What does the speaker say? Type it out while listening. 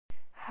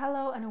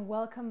Hello and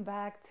welcome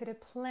back to the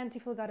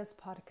Plantiful Goddess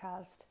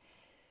podcast.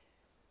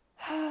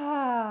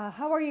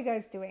 How are you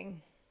guys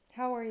doing?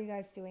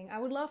 I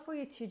would love for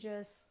you to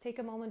just take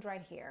a moment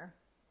right here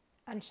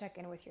and check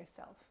in with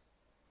yourself.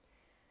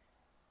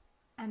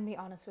 And be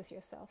honest with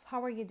yourself.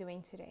 How are you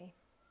doing today?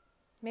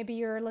 Maybe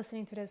you're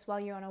listening to this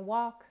while you're on a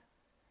walk.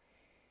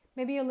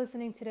 Maybe you're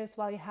listening to this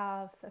while you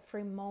have a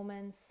free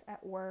moments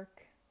at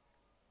work.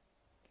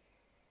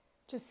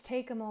 Just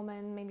take a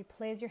moment, maybe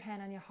place your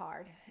hand on your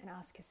heart and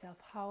ask yourself,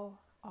 how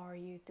are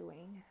you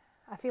doing?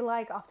 I feel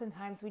like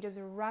oftentimes we just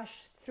rush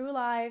through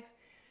life.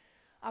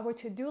 Our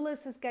to-do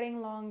list is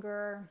getting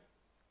longer.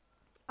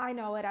 I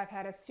know it. I've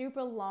had a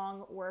super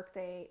long work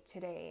day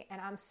today and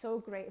I'm so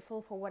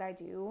grateful for what I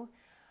do.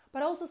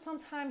 But also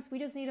sometimes we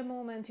just need a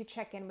moment to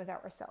check in with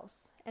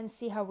ourselves and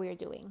see how we're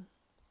doing.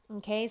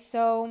 Okay,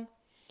 so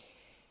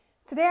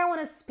today I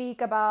want to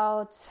speak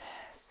about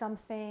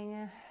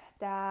something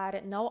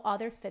that no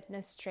other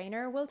fitness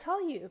trainer will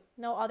tell you.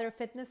 No other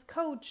fitness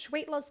coach,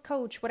 weight loss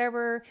coach,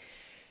 whatever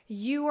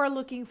you are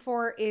looking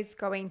for is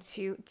going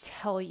to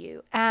tell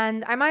you.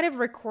 And I might have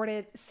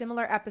recorded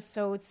similar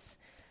episodes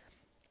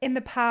in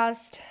the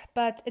past,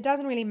 but it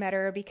doesn't really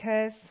matter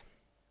because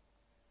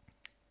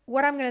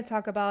what I'm going to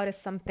talk about is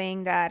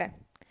something that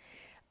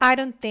I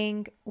don't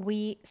think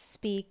we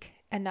speak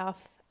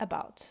enough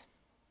about.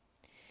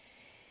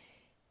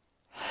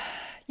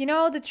 You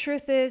know, the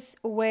truth is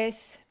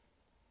with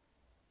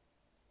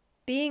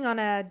being on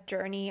a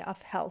journey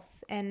of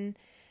health and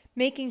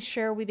making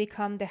sure we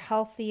become the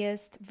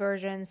healthiest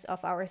versions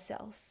of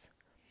ourselves.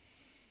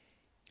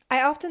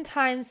 I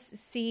oftentimes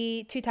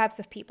see two types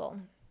of people.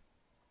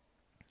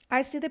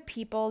 I see the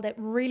people that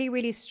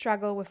really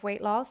struggle with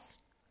weight loss,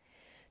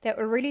 that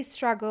really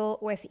struggle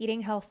with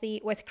eating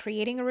healthy, with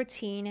creating a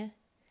routine,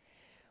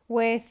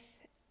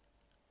 with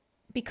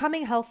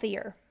becoming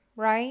healthier,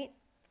 right?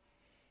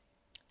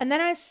 And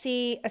then I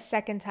see a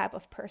second type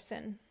of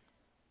person.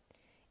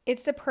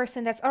 It's the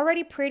person that's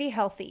already pretty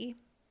healthy,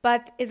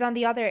 but is on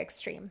the other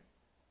extreme.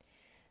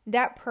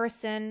 That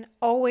person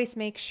always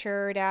makes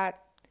sure that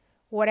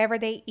whatever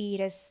they eat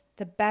is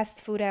the best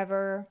food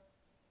ever,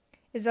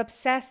 is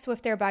obsessed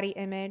with their body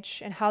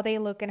image and how they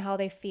look and how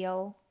they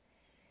feel,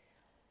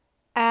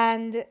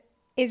 and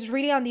is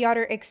really on the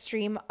other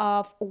extreme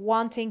of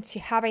wanting to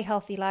have a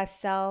healthy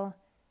lifestyle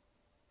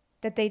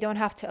that they don't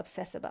have to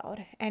obsess about.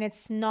 And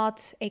it's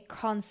not a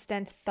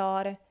constant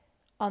thought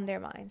on their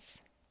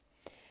minds.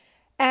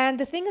 And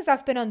the thing is,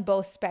 I've been on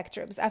both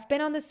spectrums. I've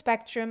been on the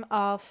spectrum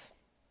of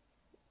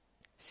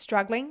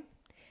struggling,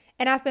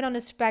 and I've been on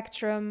the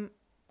spectrum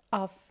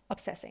of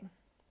obsessing.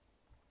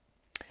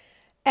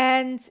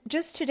 And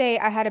just today,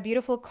 I had a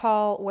beautiful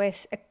call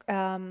with,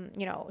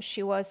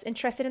 she was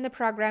interested in the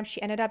program.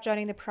 She ended up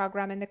joining the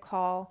program in the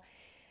call.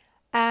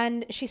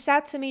 And she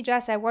said to me,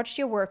 Jess, I watched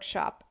your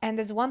workshop. And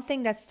there's one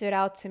thing that stood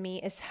out to me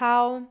is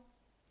how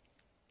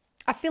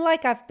I feel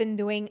like I've been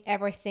doing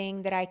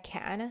everything that I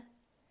can,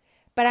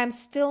 but I'm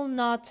still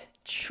not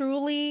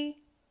truly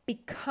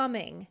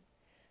becoming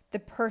the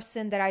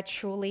person that I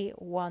truly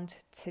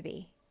want to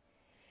be.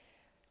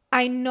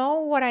 I know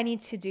what I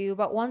need to do,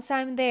 but once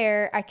I'm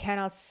there, I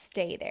cannot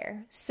stay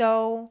there.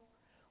 So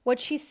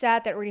what she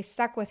said that really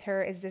stuck with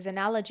her is this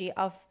analogy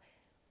of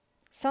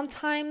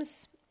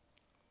sometimes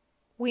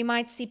we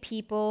might see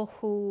people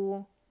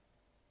who,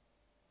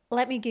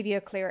 let me give you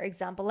a clear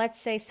example.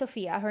 Let's say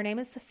Sophia, her name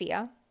is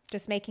Sophia,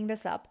 just making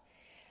this up.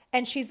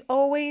 And she's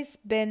always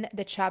been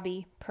the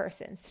chubby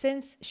person.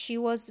 Since she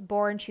was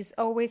born, she's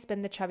always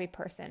been the chubby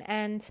person.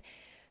 And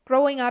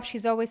growing up,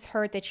 she's always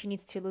heard that she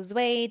needs to lose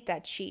weight,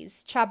 that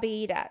she's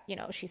chubby, that,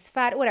 she's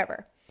fat,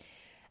 whatever.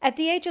 At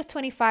the age of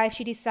 25,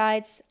 she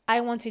decides,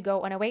 I want to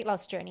go on a weight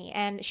loss journey.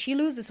 And she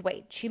loses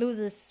weight. She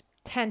loses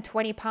 10,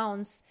 20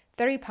 pounds,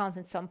 30 pounds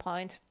at some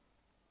point.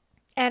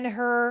 And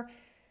her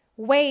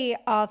way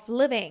of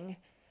living,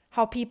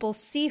 how people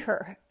see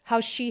her,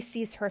 how she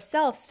sees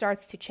herself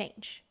starts to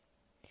change.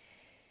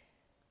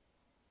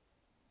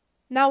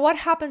 Now, what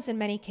happens in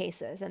many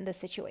cases in this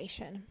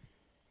situation?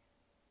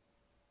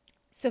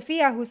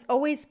 Sophia, who's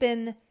always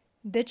been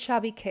the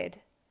chubby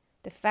kid,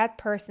 the fat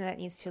person that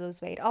needs to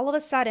lose weight, all of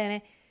a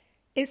sudden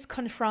is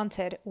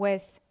confronted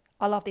with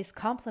all of these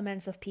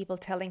compliments of people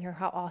telling her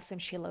how awesome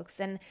she looks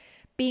and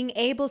being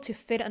able to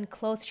fit on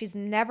clothes she's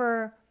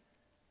never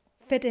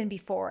fit in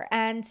before.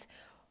 And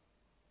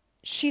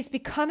she's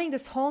becoming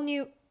this whole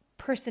new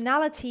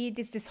personality,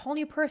 this whole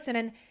new person.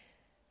 And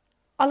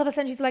all of a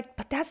sudden she's like,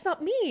 but that's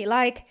not me.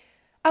 Like,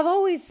 I've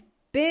always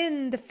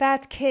been the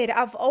fat kid.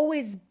 I've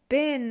always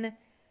been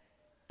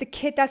the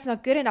kid that's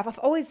not good enough. I've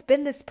always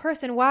been this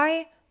person.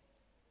 Why?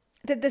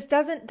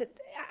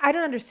 I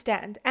don't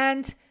understand.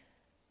 And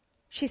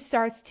she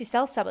starts to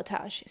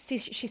self-sabotage.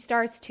 She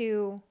starts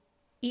to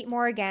eat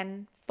more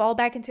again, fall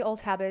back into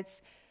old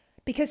habits,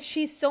 because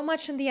she's so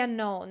much in the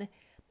unknown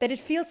that it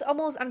feels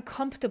almost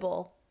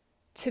uncomfortable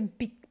to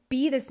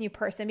be this new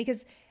person,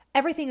 because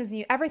everything is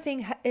new.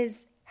 Everything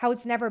is how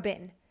it's never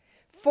been.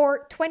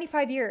 For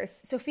 25 years,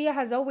 Sophia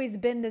has always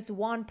been this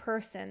one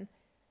person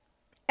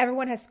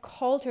everyone has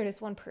called her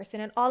this one person,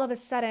 and all of a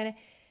sudden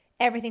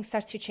everything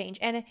starts to change.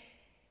 And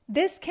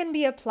this can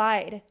be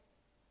applied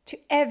to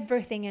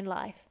everything in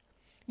life.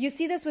 You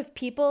see this with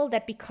people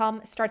that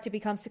start to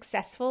become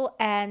successful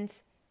and,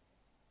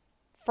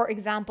 for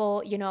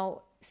example,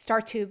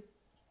 start to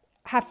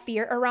have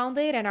fear around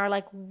it and are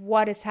like,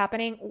 what is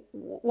happening?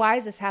 Why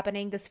is this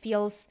happening? This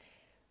feels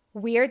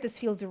weird. This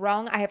feels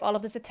wrong. I have all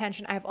of this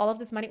attention. I have all of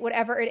this money,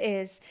 whatever it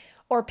is.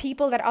 Or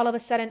people that all of a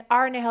sudden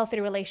are in a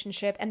healthy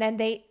relationship and then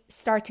they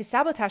start to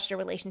sabotage their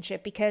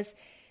relationship because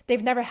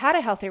they've never had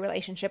a healthy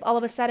relationship. All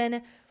of a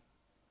sudden,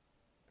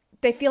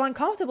 they feel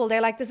uncomfortable.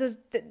 They're like,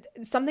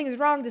 something is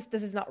wrong. This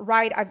is not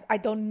right. I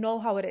don't know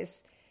how it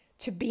is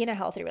to be in a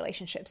healthy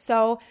relationship.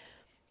 So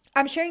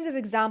I'm sharing this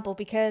example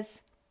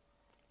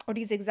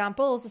these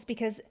examples is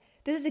because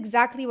this is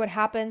exactly what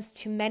happens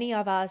to many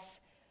of us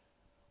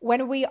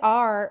when we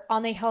are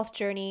on a health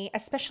journey,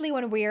 especially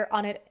when we're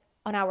on it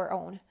on our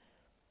own.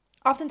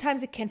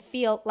 Oftentimes it can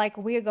feel like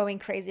we're going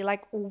crazy.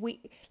 Like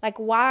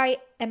why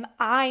am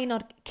I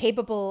not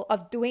capable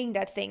of doing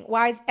that thing?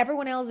 Why is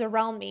everyone else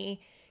around me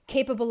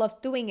capable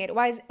of doing it?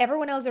 Why is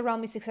everyone else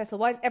around me successful?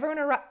 Why is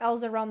everyone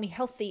else around me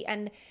healthy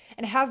and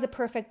has the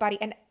perfect body?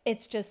 And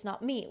it's just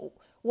not me.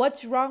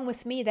 What's wrong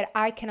with me that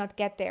I cannot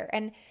get there?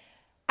 And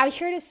I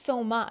hear this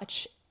so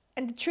much.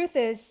 And the truth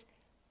is,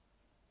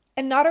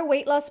 another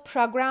weight loss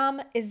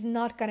program is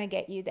not going to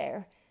get you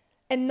there.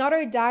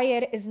 Another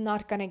diet is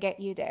not going to get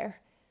you there.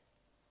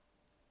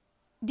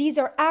 These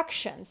are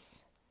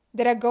actions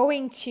that are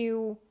going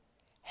to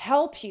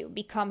help you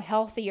become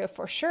healthier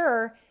for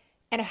sure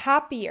and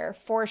happier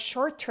for a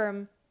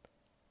short-term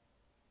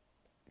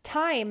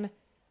time,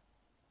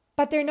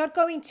 but they're not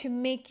going to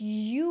make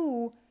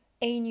you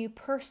a new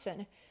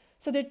person.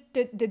 So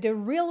the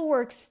real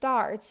work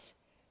starts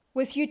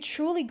with you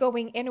truly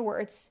going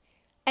inwards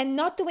and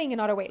not doing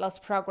another weight loss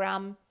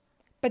program,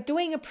 but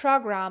doing a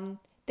program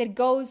that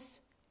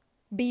goes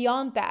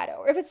beyond that.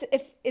 Or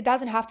if it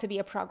doesn't have to be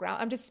a program.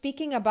 I'm just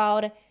speaking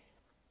about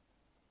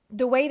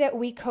the way that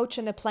we coach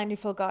in the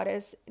Plantiful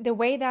Goddess, the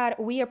way that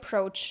we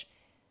approach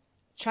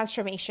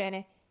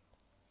transformation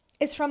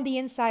is from the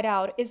inside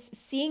out, is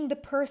seeing the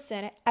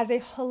person as a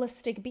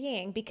holistic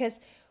being, because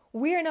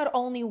we're not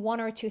only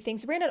one or two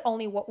things. We're not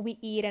only what we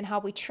eat and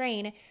how we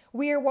train.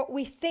 We're what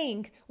we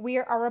think.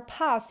 We're our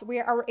past.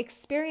 We're our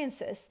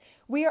experiences.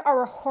 We're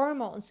our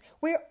hormones.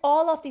 We're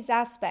all of these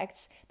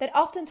aspects that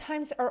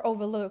oftentimes are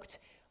overlooked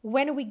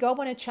when we go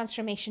on a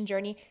transformation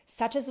journey,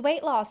 such as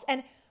weight loss.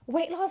 And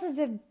weight loss is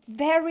a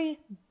very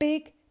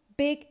big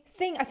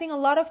thing. I think a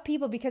lot of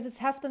people, because it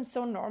has been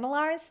so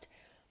normalized,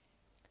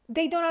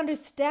 they don't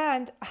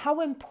understand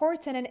how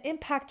important and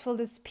impactful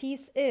this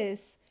piece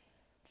is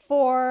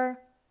for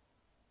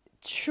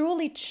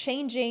truly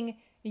changing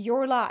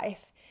your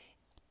life.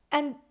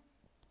 And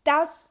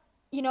that's,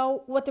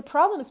 what the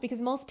problem is,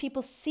 because most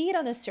people see it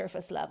on the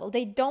surface level.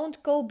 They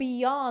don't go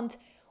beyond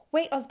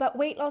weight loss, but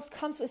weight loss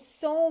comes with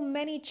so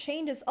many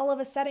changes. All of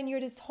a sudden, you're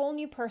this whole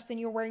new person.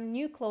 You're wearing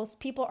new clothes.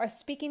 People are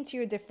speaking to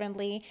you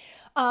differently.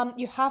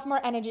 You have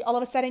more energy. All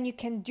of a sudden, you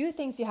can do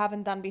things you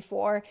haven't done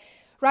before,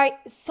 right?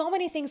 So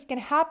many things can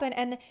happen,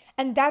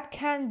 and that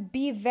can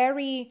be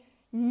very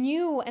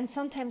new and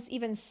sometimes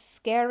even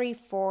scary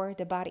for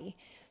the body.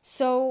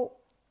 So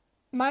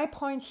my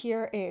point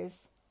here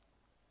is,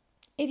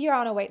 if you're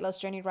on a weight loss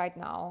journey right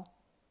now,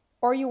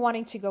 or you're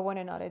wanting to go on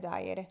another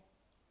diet,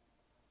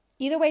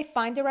 either way,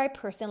 find the right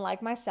person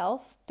like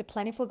myself. The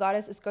Plantiful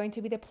Goddess is going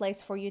to be the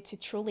place for you to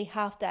truly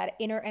have that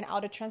inner and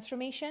outer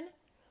transformation.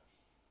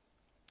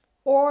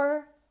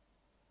 Or,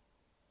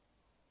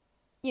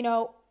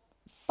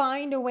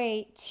 find a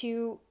way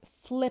to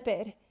flip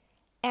it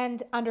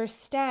and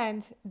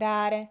understand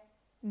that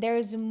there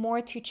is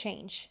more to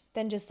change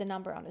than just the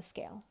number on the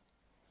scale.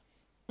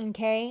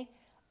 Okay?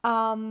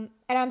 And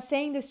I'm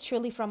saying this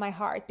truly from my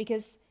heart,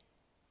 because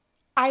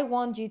I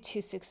want you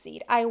to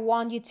succeed. I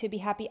want you to be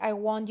happy. I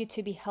want you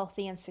to be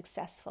healthy and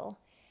successful.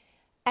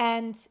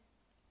 And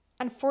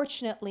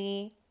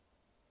unfortunately,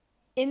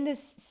 in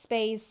this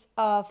space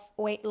of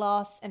weight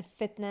loss and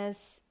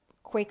fitness,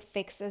 quick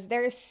fixes,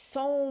 there is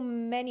so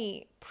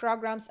many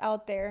programs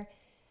out there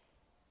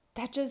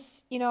that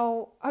just,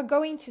 are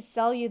going to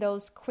sell you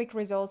those quick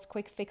results,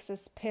 quick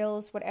fixes,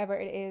 pills, whatever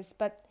it is.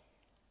 But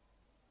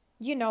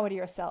you know it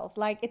yourself.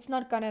 Like, it's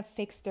not going to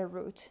fix the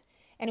root.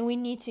 And we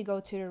need to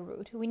go to the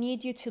root. We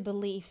need you to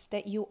believe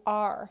that you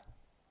are,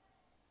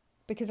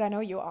 because I know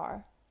you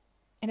are,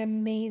 an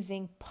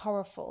amazing,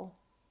 powerful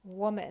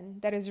woman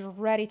that is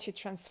ready to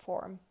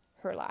transform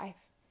her life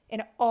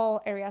in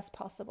all areas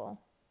possible.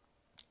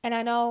 And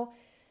I know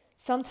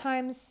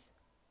sometimes,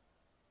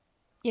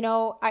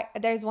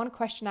 there's one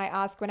question I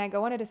ask when I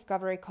go on a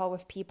discovery call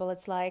with people.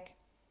 It's like,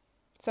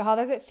 so how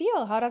does it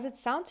feel? How does it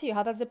sound to you?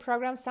 How does the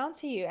program sound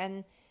to you?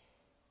 And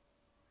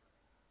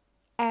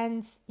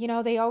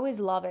they always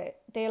love it.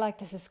 They're like,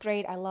 this is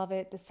great. I love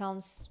it. This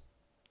sounds,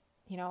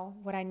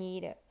 what I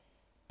need.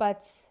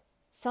 But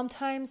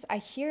sometimes I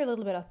hear a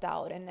little bit of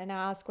doubt and I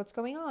ask, what's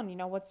going on?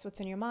 What's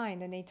in your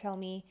mind? And they tell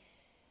me,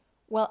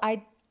 well,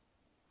 I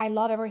I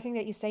love everything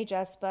that you say,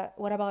 Jess, but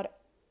what about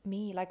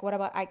me? Like, what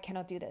about I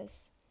cannot do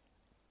this?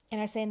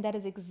 And I say, and that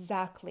is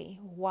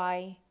exactly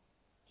why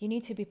you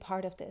need to be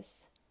part of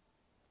this.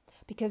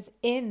 Because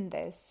in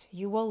this,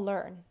 you will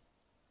learn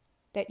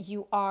that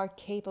you are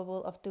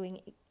capable of doing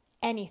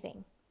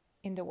anything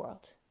in the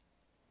world,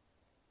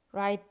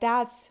 right?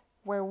 That's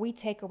where we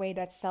take away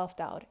that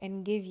self-doubt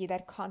and give you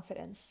that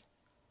confidence.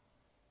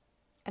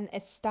 And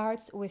it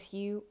starts with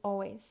you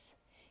always.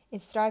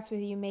 It starts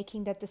with you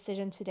making that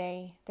decision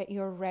today that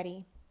you're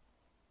ready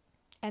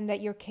and that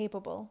you're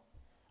capable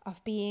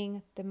of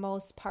being the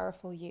most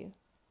powerful you.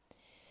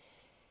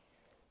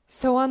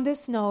 So on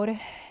this note,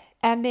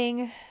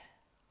 ending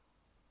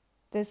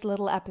this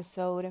little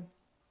episode,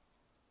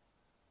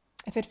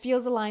 if it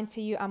feels aligned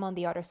to you, I'm on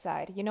the other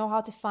side. You know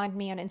how to find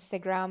me on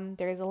Instagram.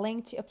 There is a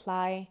link to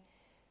apply.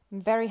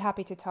 I'm very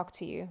happy to talk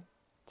to you,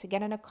 to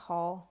get on a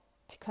call,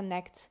 to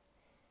connect.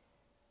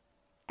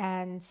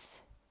 And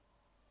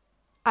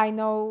I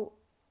know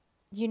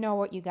you know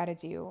what you got to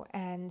do.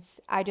 And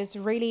I just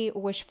really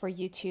wish for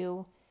you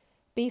to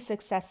be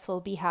successful,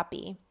 be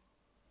happy.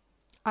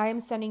 I am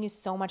sending you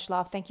so much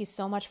love. Thank you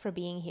so much for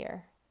being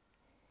here.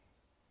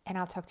 And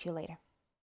I'll talk to you later.